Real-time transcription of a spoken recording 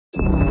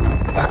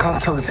I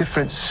can't tell the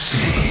difference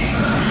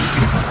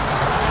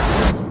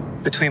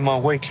between my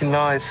waking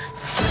life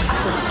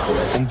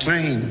and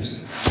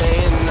dreams.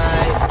 Day and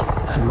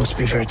night. It must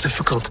be very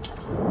difficult.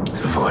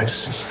 The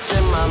voices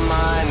In my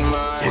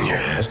mind, in your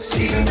head.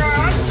 Day and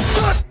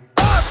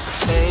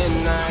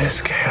night.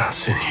 There's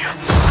chaos in you.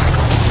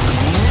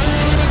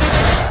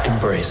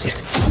 Embrace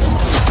it.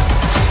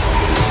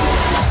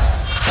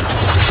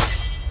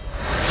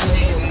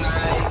 Day and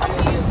night.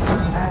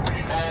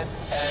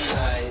 At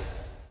night.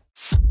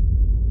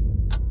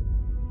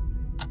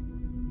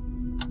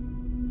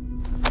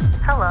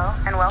 Hello,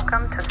 and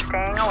welcome to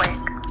Staying Awake.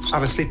 I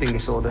have a sleeping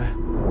disorder.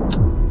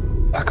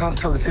 I can't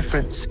tell the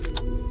difference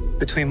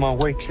between my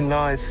waking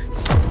life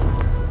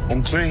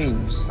and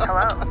dreams.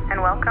 Hello,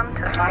 and welcome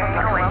to Staying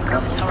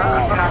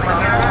Awake.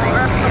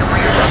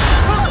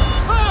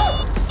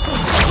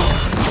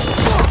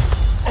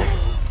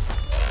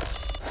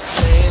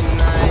 Day and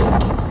night.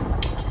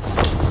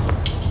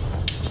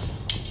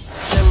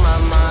 In my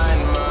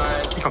mind.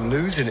 I think I'm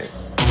losing it.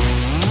 Day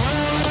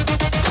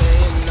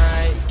and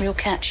night. We'll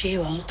catch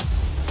you on.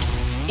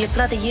 You're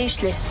bloody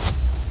useless,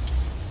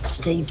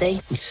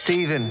 Stevie.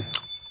 Stephen.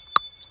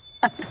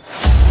 I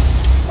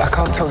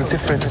can't tell the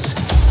difference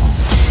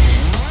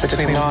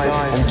between life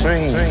and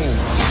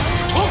dreams.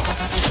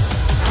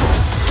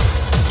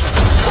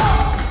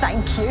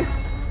 Thank you.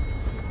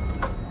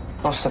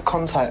 Lost the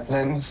contact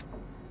lens.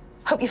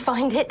 Hope you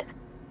find it.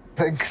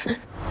 Thanks.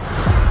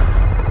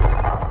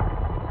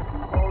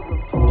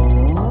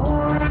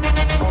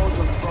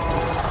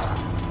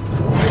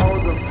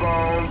 Hold the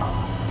phone.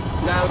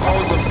 Now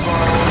hold the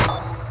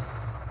phone.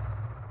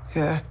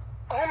 Yeah.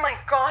 Oh my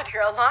God,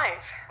 you're alive.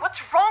 What's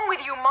wrong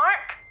with you,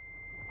 Mark?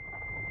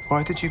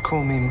 Why did you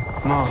call me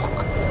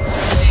Mark?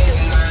 Day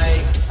and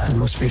night. It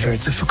must be very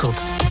difficult.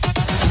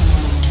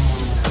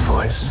 The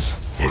voice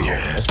in your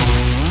head.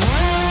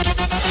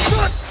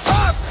 Shut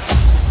up!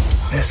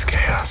 There's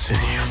chaos in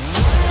you.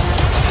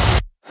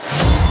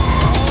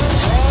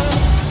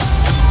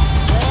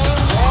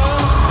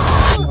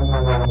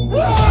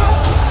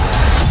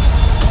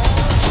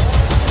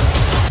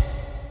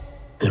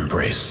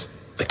 Embrace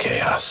the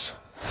chaos.